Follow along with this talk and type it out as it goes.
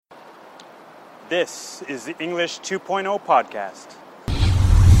This is the English 2.0 podcast.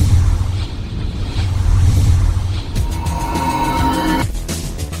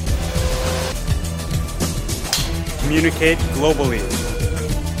 Communicate globally.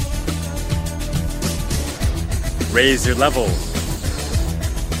 Raise your level.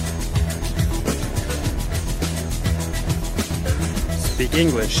 Speak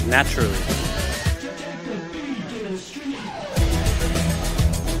English naturally.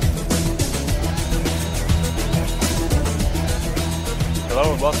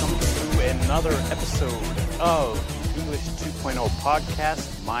 Hello and welcome to another episode of English 2.0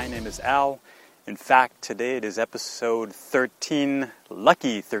 podcast. My name is Al. In fact, today it is episode 13,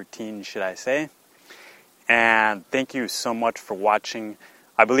 lucky 13 should I say. And thank you so much for watching.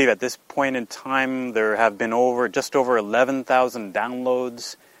 I believe at this point in time there have been just over 11,000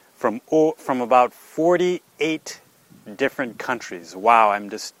 downloads from about 48 different countries. Wow, I'm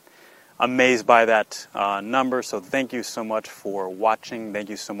just amazed by that number. So thank you so much for watching. Thank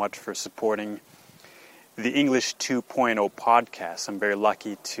you so much for supporting the English 2.0 podcast. I'm very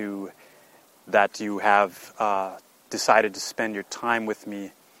lucky that you have decided to spend your time with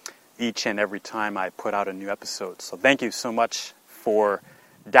me each and every time I put out a new episode. So thank you so much for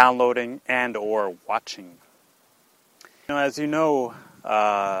downloading and or watching. As you know,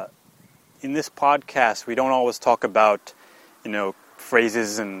 in this podcast we don't always talk about,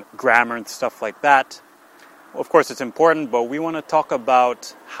 phrases and grammar and stuff like that. Of course it's important, but we want to talk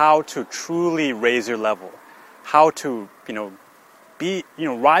about how to truly raise your level, how to,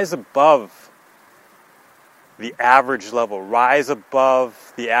 rise above the average level, rise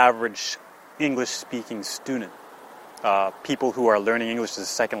above the average English-speaking student, people who are learning English as a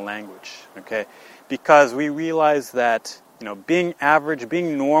second language, okay? Because we realize that, being average,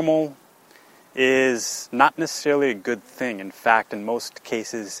 being normal is not necessarily a good thing. In fact, in most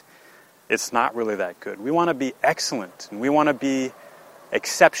cases, it's not really that good. We want to be excellent, and we want to be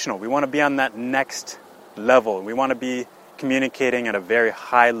exceptional. We want to be on that next level. We want to be communicating at a very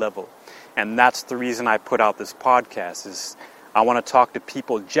high level. And that's the reason I put out this podcast, is I want to talk to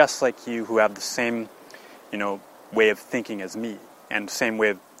people just like you who have the same, way of thinking as me and the same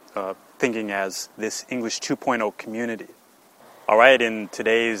way of thinking as this English 2.0 community. All right, in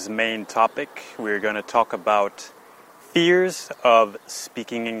today's main topic, we're going to talk about fears of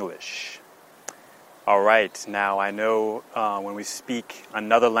speaking English. All right, now I know when we speak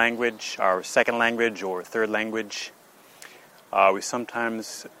another language, our second language or third language, we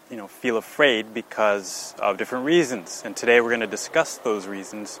sometimes, feel afraid because of different reasons. And today we're going to discuss those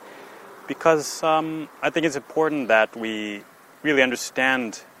reasons because I think it's important that we really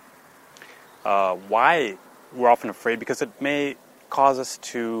understand why we're often afraid, because it may cause us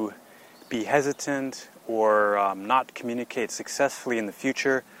to be hesitant or not communicate successfully in the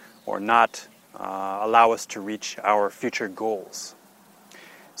future, or not allow us to reach our future goals.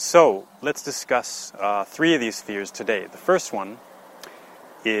 So let's discuss 3 of these fears today. The first one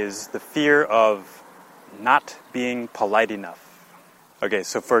is the fear of not being polite enough. Okay,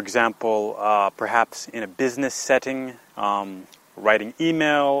 so for example, perhaps in a business setting, writing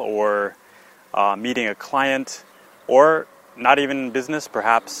email or meeting a client, or not even in business,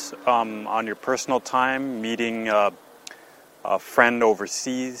 perhaps on your personal time, meeting a friend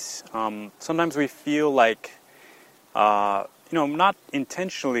overseas. Sometimes we feel like, not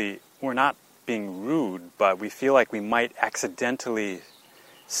intentionally, we're not being rude, but we feel like we might accidentally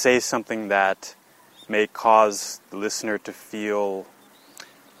say something that may cause the listener to feel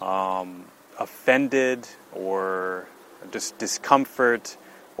offended or just discomfort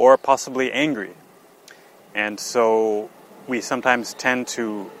or possibly angry. And so we sometimes tend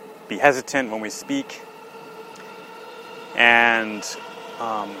to be hesitant when we speak, and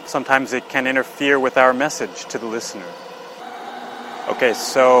sometimes it can interfere with our message to the listener. Okay,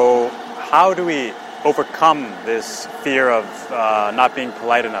 so how do we overcome this fear of not being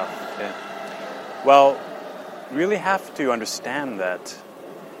polite enough? Okay. Well, you really have to understand that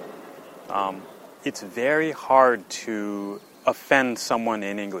it's very hard to offend someone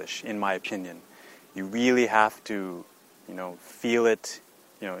in English, in my opinion. You really have to, feel it,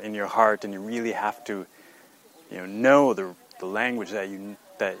 in your heart, and you really have to, know the language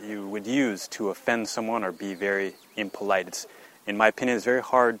that you would use to offend someone or be very impolite. In my opinion, it's very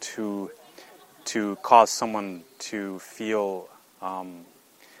hard to cause someone to feel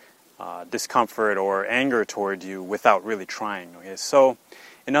discomfort or anger toward you without really trying. Okay, so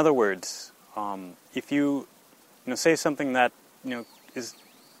in other words, if you say something that is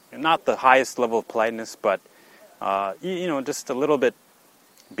not the highest level of politeness, but just a little bit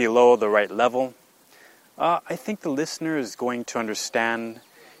below the right level, I think the listener is going to understand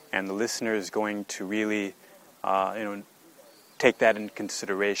and the listener is going to really, take that into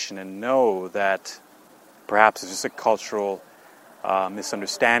consideration and know that perhaps it's just a cultural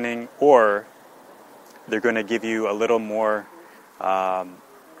misunderstanding, or they're going to give you a little more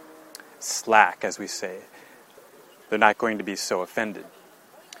slack, as we say. They're not going to be so offended.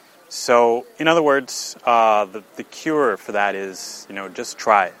 So, in other words, the cure for that is, just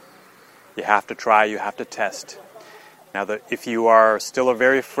try. You have to try, you have to test. Now, if you are still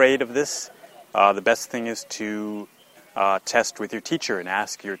very afraid of this, the best thing is to test with your teacher and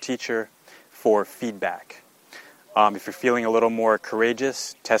ask your teacher for feedback. If you're feeling a little more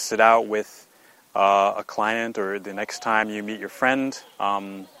courageous, test it out with a client or the next time you meet your friend,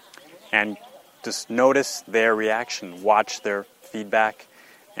 and just notice their reaction, watch their feedback,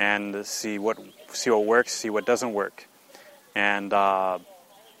 and see what works, see what doesn't work. And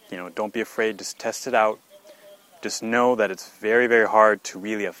don't be afraid, just test it out. Just know that it's very, very hard to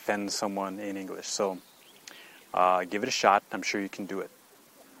really offend someone in English. So give it a shot. I'm sure you can do it.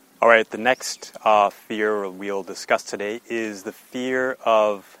 All right, the next fear we'll discuss today is the fear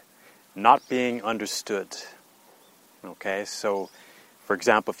of not being understood. Okay, so for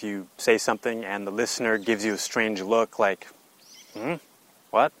example, if you say something and the listener gives you a strange look like,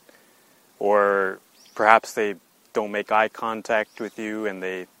 what? Or perhaps they don't make eye contact with you and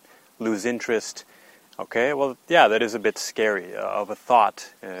they lose interest. Okay, well, yeah, that is a bit scary of a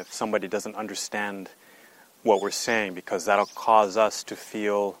thought if somebody doesn't understand what we're saying, because that'll cause us to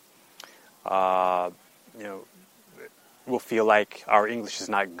feel, we'll feel like our English is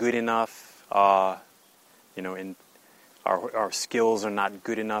not good enough, in our skills are not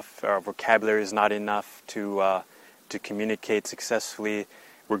good enough, our vocabulary is not enough to communicate successfully.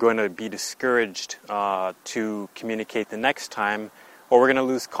 We're going to be discouraged to communicate the next time, or we're going to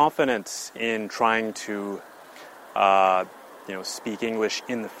lose confidence in trying to, speak English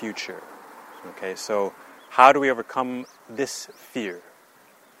in the future. Okay, so how do we overcome this fear?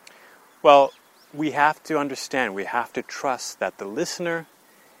 Well, we have to understand, we have to trust that the listener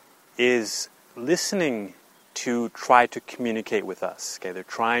is listening to try to communicate with us. Okay, they're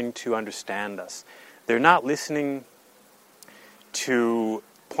trying to understand us. They're not listening to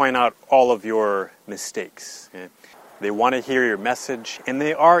point out all of your mistakes. Okay? They want to hear your message, and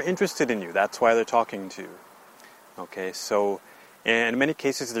they are interested in you. That's why they're talking to you. Okay, so in many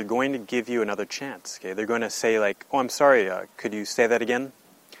cases, they're going to give you another chance. Okay, they're going to say like, "Oh, I'm sorry. Could you say that again?"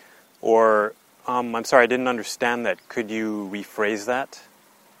 Or, "I'm sorry, I didn't understand that. Could you rephrase that?"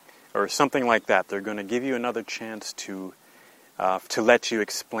 Or something like that. They're going to give you another chance to let you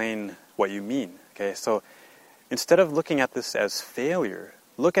explain what you mean. Okay, so instead of looking at this as failure,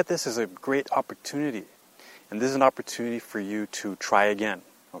 look at this as a great opportunity. And this is an opportunity for you to try again.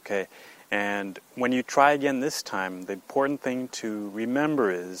 Okay, and when you try again this time, the important thing to remember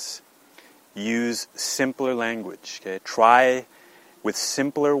is use simpler language. Okay, try with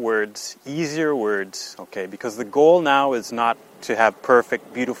simpler words, easier words. Okay, because the goal now is not to have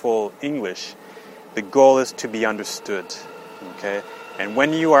perfect, beautiful English. The goal is to be understood. Okay, and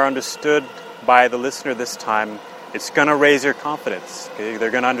when you are understood by the listener this time, it's going to raise your confidence. Okay,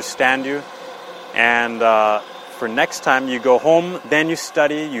 they're going to understand you, and for next time you go home, then you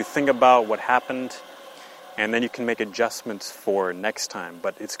study, you think about what happened, and then you can make adjustments for next time.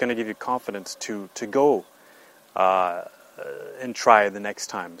 But it's going to give you confidence to go and try the next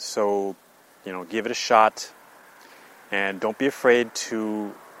time. So, give it a shot, and don't be afraid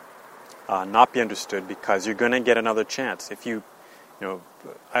to not be understood, because you're going to get another chance. If you,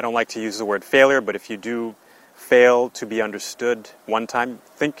 I don't like to use the word failure, but if you do fail to be understood one time,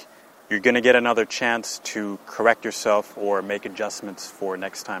 think you're going to get another chance to correct yourself or make adjustments for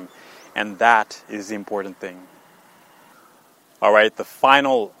next time. And that is the important thing. All right, the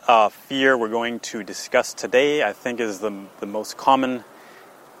final fear we're going to discuss today, I think, is the most common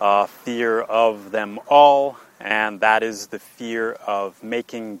fear of them all, and that is the fear of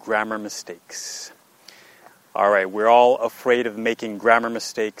making grammar mistakes. All right, we're all afraid of making grammar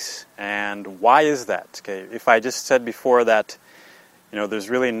mistakes, and why is that? Okay, if I just said before that, there's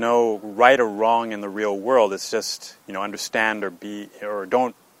really no right or wrong in the real world. It's just, understand or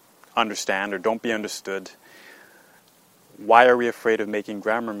don't understand or don't be understood. Why are we afraid of making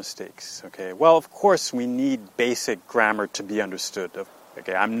grammar mistakes? Okay, well, of course, we need basic grammar to be understood.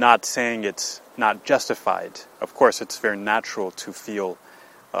 Okay, I'm not saying it's not justified. Of course, it's very natural to feel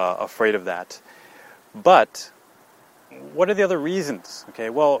afraid of that. But what are the other reasons? Okay,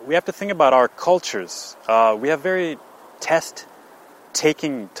 well, we have to think about our cultures. We have very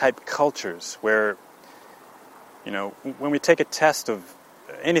test-taking type cultures where, when we take a test of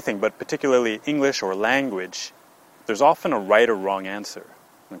anything, but particularly English or language, there's often a right or wrong answer.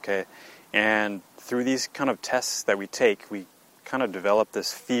 okay? And through these kind of tests that we take, we kind of develop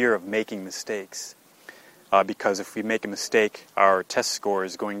this fear of making mistakes. Because if we make a mistake, our test score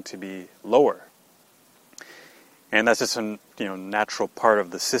is going to be lower. And that's just a natural part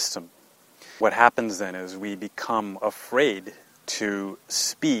of the system. What happens then is we become afraid to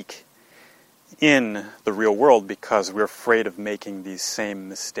speak in the real world because we're afraid of making these same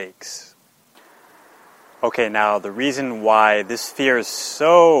mistakes. Okay, now the reason why this fear is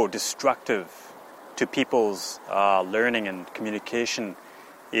so destructive to people's learning and communication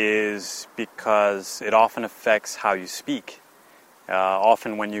is because it often affects how you speak.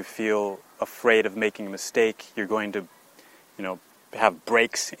 Often when you feel afraid of making a mistake, you're going to, have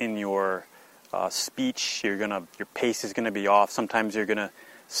breaks in your speech. Your pace is going to be off. Sometimes you're going to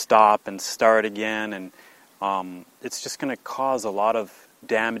stop and start again, and it's just going to cause a lot of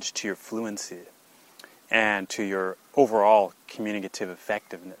damage to your fluency and to your overall communicative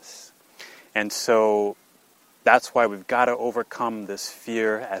effectiveness. And so that's why we've got to overcome this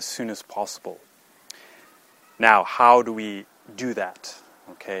fear as soon as possible. Now, how do we do that?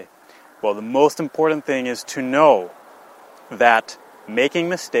 Okay. Well, the most important thing is to know that making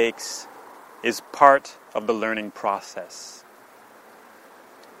mistakes is part of the learning process.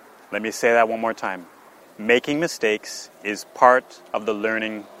 Let me say that one more time. Making mistakes is part of the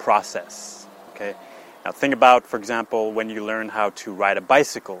learning process. Okay. Now think about, for example, when you learn how to ride a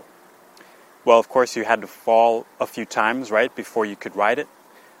bicycle. Well, of course, you had to fall a few times, right, before you could ride it.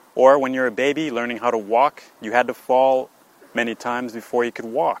 Or when you're a baby learning how to walk, you had to fall many times before you could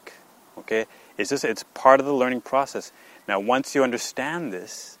walk. Okay? It's part of the learning process. Now, once you understand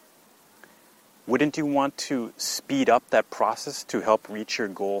this, wouldn't you want to speed up that process to help reach your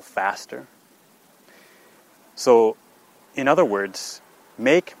goal faster? So, in other words,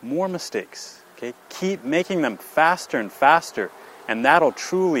 make more mistakes. Okay? Keep making them faster and faster. And that'll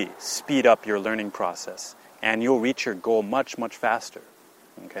truly speed up your learning process. And you'll reach your goal much, much faster.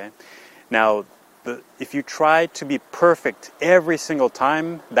 Okay? Now, if you try to be perfect every single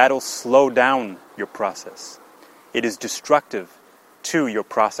time, that'll slow down your process. It is destructive to your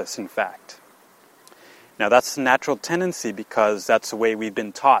process, in fact. Now, that's a natural tendency because that's the way we've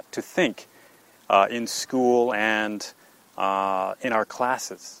been taught to think in school and in our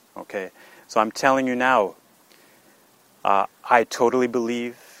classes. Okay? So I'm telling you now, I totally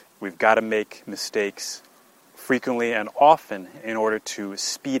believe we've got to make mistakes frequently and often in order to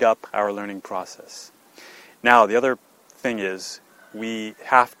speed up our learning process. Now, the other thing is we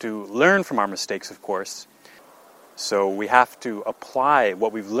have to learn from our mistakes, of course. So we have to apply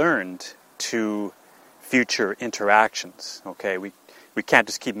what we've learned to future interactions. Okay, we can't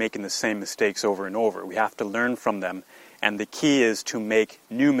just keep making the same mistakes over and over. We have to learn from them, and the key is to make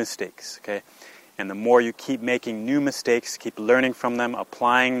new mistakes. Okay. And the more you keep making new mistakes, keep learning from them,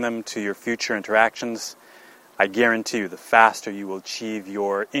 applying them to your future interactions, I guarantee you the faster you will achieve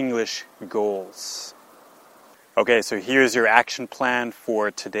your English goals. Okay, so here's your action plan for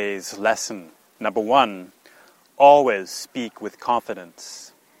today's lesson. Number 1, always speak with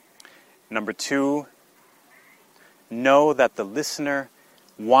confidence. Number 2, know that the listener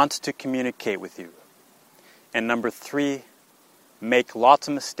wants to communicate with you. And number 3, make lots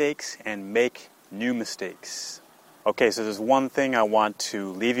of mistakes and make new mistakes. Okay, so there's one thing I want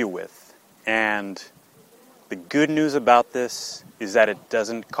to leave you with. And the good news about this is that it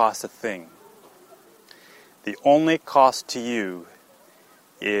doesn't cost a thing. The only cost to you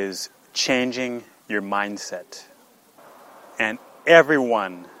is changing your mindset. And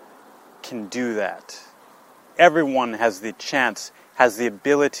everyone can do that. Everyone has the chance, has the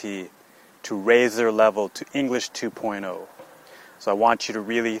ability to raise their level to English 2.0. So I want you to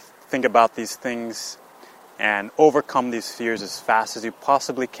really think about these things and overcome these fears as fast as you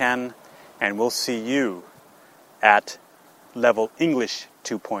possibly can, and we'll see you at level English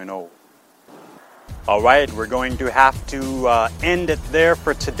 2.0. All right, we're going to have to end it there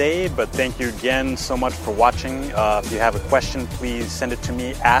for today, but thank you again so much for watching. If you have a question, please send it to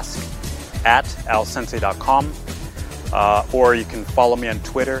me, ask@alsensei.com, or you can follow me on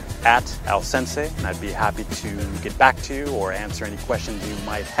Twitter @alsensei, and I'd be happy to get back to you or answer any questions you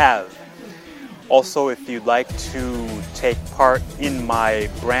might have. Also, if you'd like to take part in my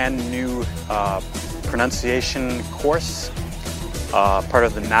brand new pronunciation course, part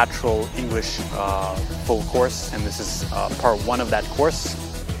of the Natural English full course, and this is part 1 of that course.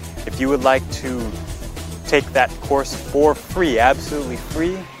 If you would like to take that course for free, absolutely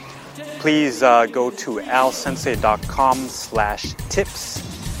free, please go to alsensei.com/tips,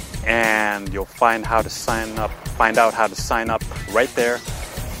 and you'll find out how to sign up right there.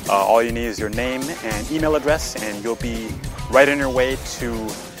 All you need is your name and email address, and you'll be right on your way to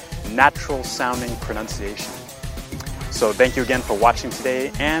natural sounding pronunciation. So thank you again for watching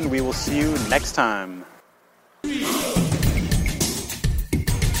today, and we will see you next time.